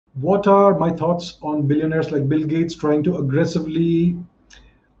What are my thoughts on billionaires like Bill Gates trying to aggressively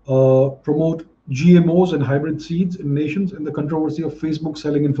promote GMOs and hybrid seeds in nations, and the controversy of Facebook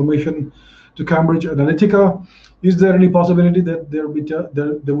selling information to Cambridge Analytica? Is there any possibility that there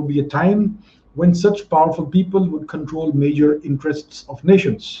would be a time when such powerful people would control major interests of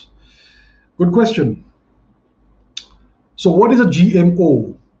nations? Good question. So, what is a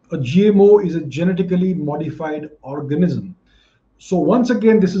GMO? A GMO is a genetically modified organism. So once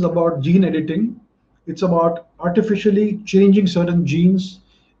again, this is about gene editing. It's about artificially changing certain genes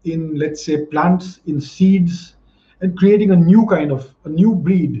in, let's say, plants, in seeds, and creating a new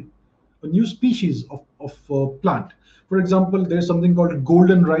breed, a new species of plant. For example, there's something called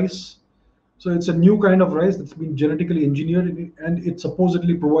golden rice. So it's a new kind of rice that's been genetically engineered, and it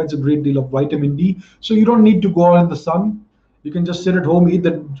supposedly provides a great deal of vitamin D. So you don't need to go out in the sun. You can just sit at home, eat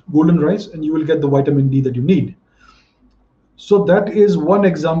that golden rice, and you will get the vitamin D that you need. So that is one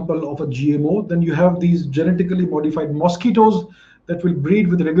example of a GMO. Then you have these genetically modified mosquitoes that will breed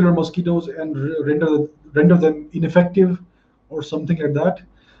with regular mosquitoes and render them ineffective or something like that.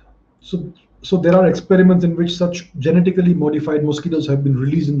 So, so there are experiments in which such genetically modified mosquitoes have been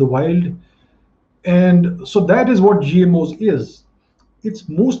released in the wild. And so that is what GMOs is. It's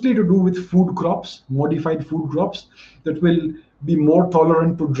mostly to do with food crops, modified food crops that will be more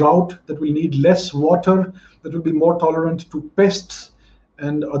tolerant to drought, that will need less water, that will be more tolerant to pests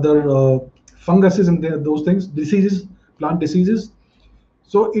and other funguses and those things, diseases, plant diseases.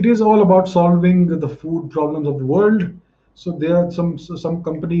 So it is all about solving the food problems of the world. So there are some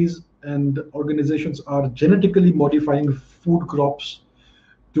companies and organizations are genetically modifying food crops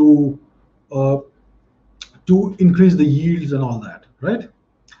to uh, to increase the yields and all that, right?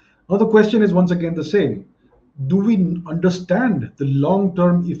 Now the question is once again the same. Do we understand the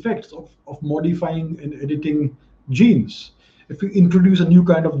long-term effects of modifying and editing genes? If we introduce a new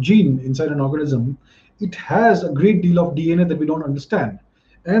kind of gene inside an organism, it has a great deal of DNA that we don't understand.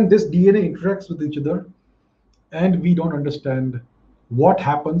 And this DNA interacts with each other, and we don't understand what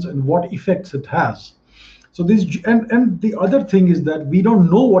happens and what effects it has. So this and the other thing is that we don't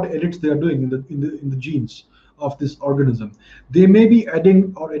know what edits they are doing in the genes of this organism. They may be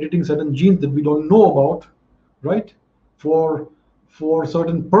adding or editing certain genes that we don't know about, right? For for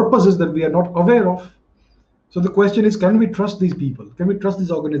certain purposes that we are not aware of. So the question is, can we trust these people? Can we trust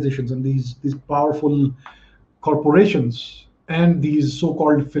these organizations and these powerful corporations and these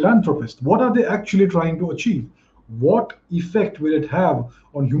so-called philanthropists? What are they actually trying to achieve? What effect will it have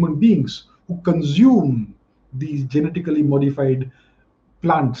on human beings who consume these genetically modified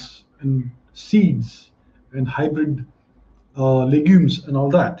plants and seeds and hybrid legumes and all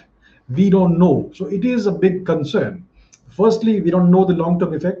that? We don't know. So it is a big concern. Firstly, we don't know the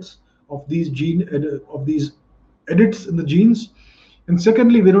long-term effects of these edits in the genes, and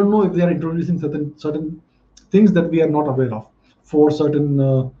secondly, we don't know if they are introducing certain things that we are not aware of for certain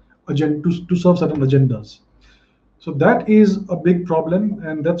to serve certain agendas. So that is a big problem,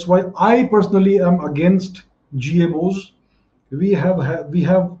 and that's why I personally am against GMOs. We have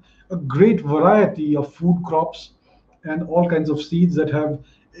a great variety of food crops and all kinds of seeds that have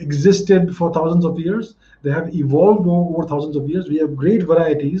existed for thousands of years. They have evolved over thousands of years. We have great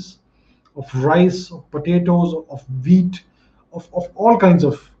varieties of rice, of potatoes, of wheat, of all kinds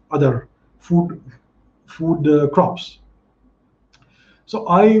of other food crops. So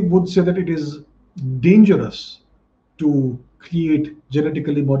I would say that it is dangerous to create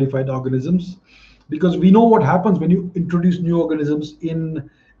genetically modified organisms, because we know what happens when you introduce new organisms in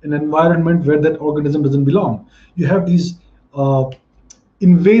an environment where that organism doesn't belong. You have these uh,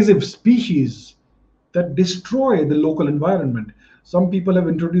 invasive species that destroy the local environment. Some people have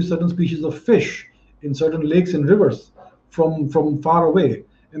introduced certain species of fish in certain lakes and rivers from far away,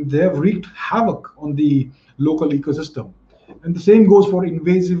 and they have wreaked havoc on the local ecosystem. And the same goes for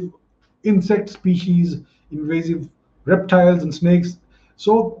invasive insect species, invasive reptiles and snakes.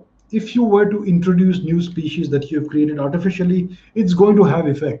 So if you were to introduce new species that you have created artificially, it's going to have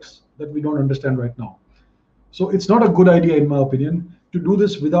effects that we don't understand right now. So it's not a good idea, in my opinion, to do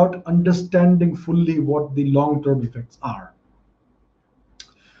this without understanding fully what the long-term effects are.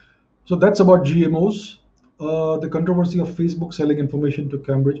 So that's about GMOs. The controversy of Facebook selling information to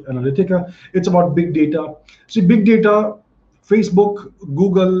Cambridge Analytica. It's about big data. See, big data, Facebook,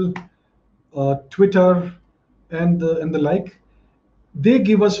 Google, Twitter, and the like, they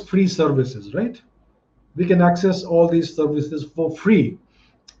give us free services, right? We can access all these services for free.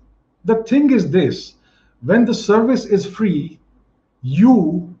 The thing is this: when the service is free,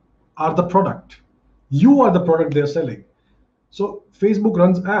 you are the product. You are the product they're selling. So Facebook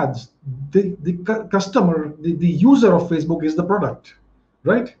runs ads. The customer, the user of Facebook is the product,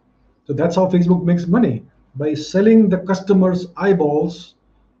 right? So that's how Facebook makes money, by selling the customers' eyeballs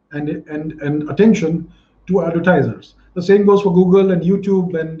and attention to advertisers. The same goes for Google and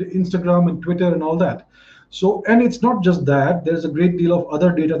YouTube and Instagram and Twitter and all that. So, and it's not just that, there's a great deal of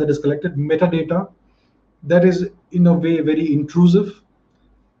other data that is collected, metadata, that is in a way very intrusive.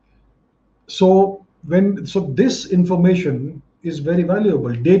 So this information is very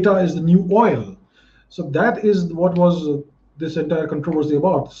valuable. Data is the new oil. So that is what was this entire controversy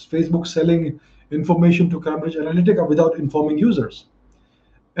about. Facebook selling information to Cambridge Analytica without informing users.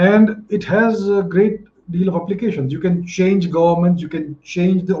 And it has a great deal of applications. You can change governments, you can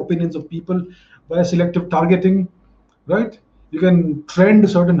change the opinions of people by selective targeting, right? You can trend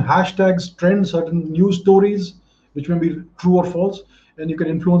certain hashtags, trend certain news stories, which may be true or false, and you can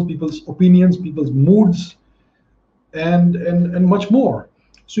influence people's opinions, people's moods, and much more.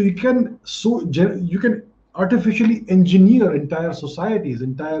 You can artificially engineer entire societies,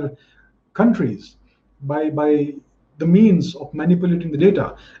 entire countries, by the means of manipulating the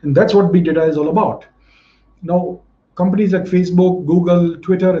data, and that's what big data is all about. Now, companies like Facebook, Google,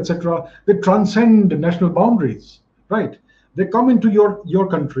 Twitter, etc., they transcend national boundaries, right? They come into your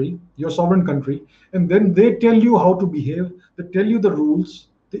country, your sovereign country, and then they tell you how to behave. They tell you the rules.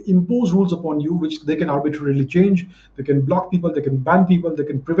 They impose rules upon you, which they can arbitrarily change. They can block people. They can ban people. They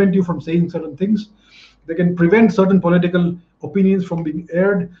can prevent you from saying certain things. They can prevent certain political opinions from being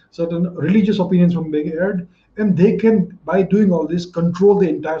aired, certain religious opinions from being aired, and they can, by doing all this, control the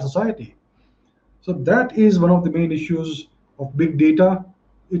entire society. So that is one of the main issues of big data.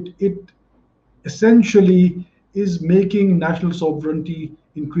 It essentially is making national sovereignty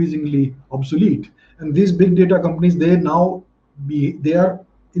increasingly obsolete. And these big data companies, they are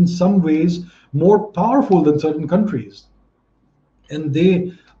in some ways more powerful than certain countries. And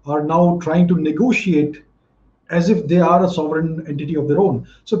they are now trying to negotiate as if they are a sovereign entity of their own.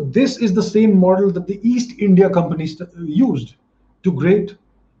 So this is the same model that the East India companies used to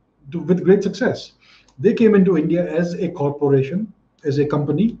with great success. They came into India as a corporation, as a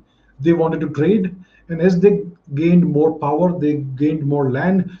company. They wanted to trade, and as they gained more power, they gained more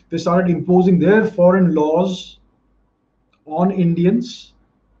land. They started imposing their foreign laws on Indians,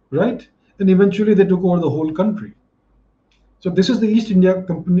 right? And eventually, they took over the whole country. So this is the East India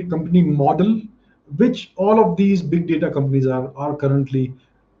company model, which all of these big data companies are currently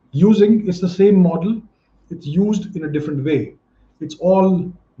using. It's the same model. It's used in a different way. It's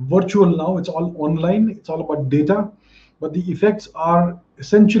all virtual now. It's all online. It's all about data, but the effects are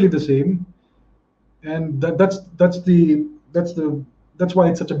essentially the same. And that's why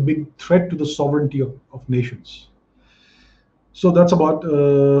it's such a big threat to the sovereignty of nations. So that's about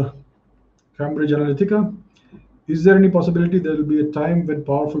Cambridge Analytica. Is there any possibility there will be a time when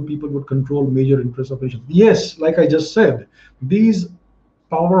powerful people would control major interests of nations? Yes, like I just said, these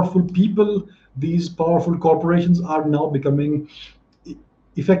powerful people, these powerful corporations are now becoming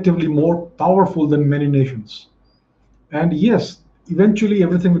effectively more powerful than many nations. And yes, eventually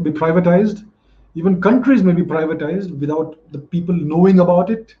everything will be privatized. Even countries may be privatized without the people knowing about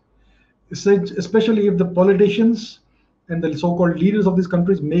it, especially if the politicians and the so-called leaders of these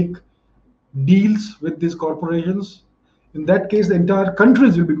countries make deals with these corporations. In that case, the entire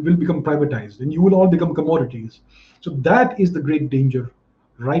countries will become privatized, and you will all become commodities. So that is the great danger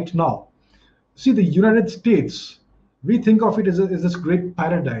right now. See, the United States, we think of it as this great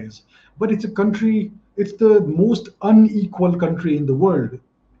paradise, but it's a country, it's the most unequal country in the world,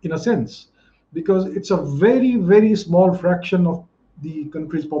 in a sense, because it's a very, very small fraction of the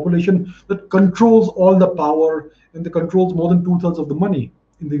country's population that controls all the power, and that controls more than two-thirds of the money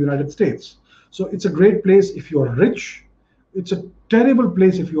in the United States. So it's a great place if you are rich. It's a terrible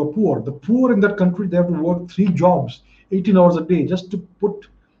place if you are poor. The poor in that country, they have to work 3 jobs, 18 hours a day, just to put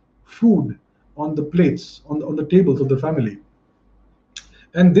food on the plates, on the tables of the family.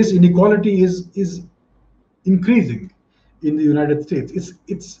 And this inequality is increasing in the United States.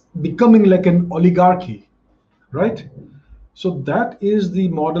 It's becoming like an oligarchy, right? So that is the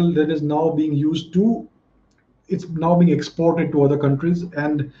model that is now being used to, it's now being exported to other countries,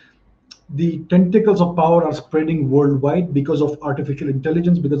 and the tentacles of power are spreading worldwide because of artificial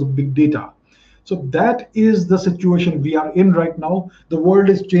intelligence, because of big data. So that is the situation we are in right now. The world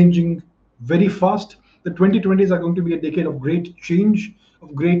is changing very fast. The 2020s are going to be a decade of great change,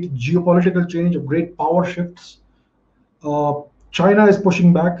 of great geopolitical change, of great power shifts. China is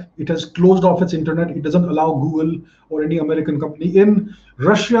pushing back. It has closed off its internet. It doesn't allow Google or any American company in.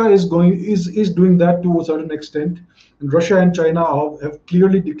 Russia is doing that to a certain extent. And Russia and China have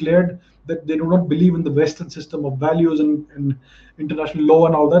clearly declared that they do not believe in the Western system of values and international law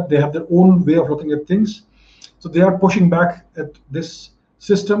and all that. They have their own way of looking at things. So they are pushing back at this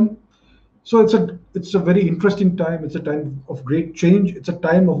system. So it's a very interesting time. It's a time of great change. It's a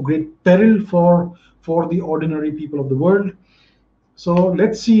time of great peril for the ordinary people of the world. So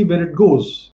let's see where it goes.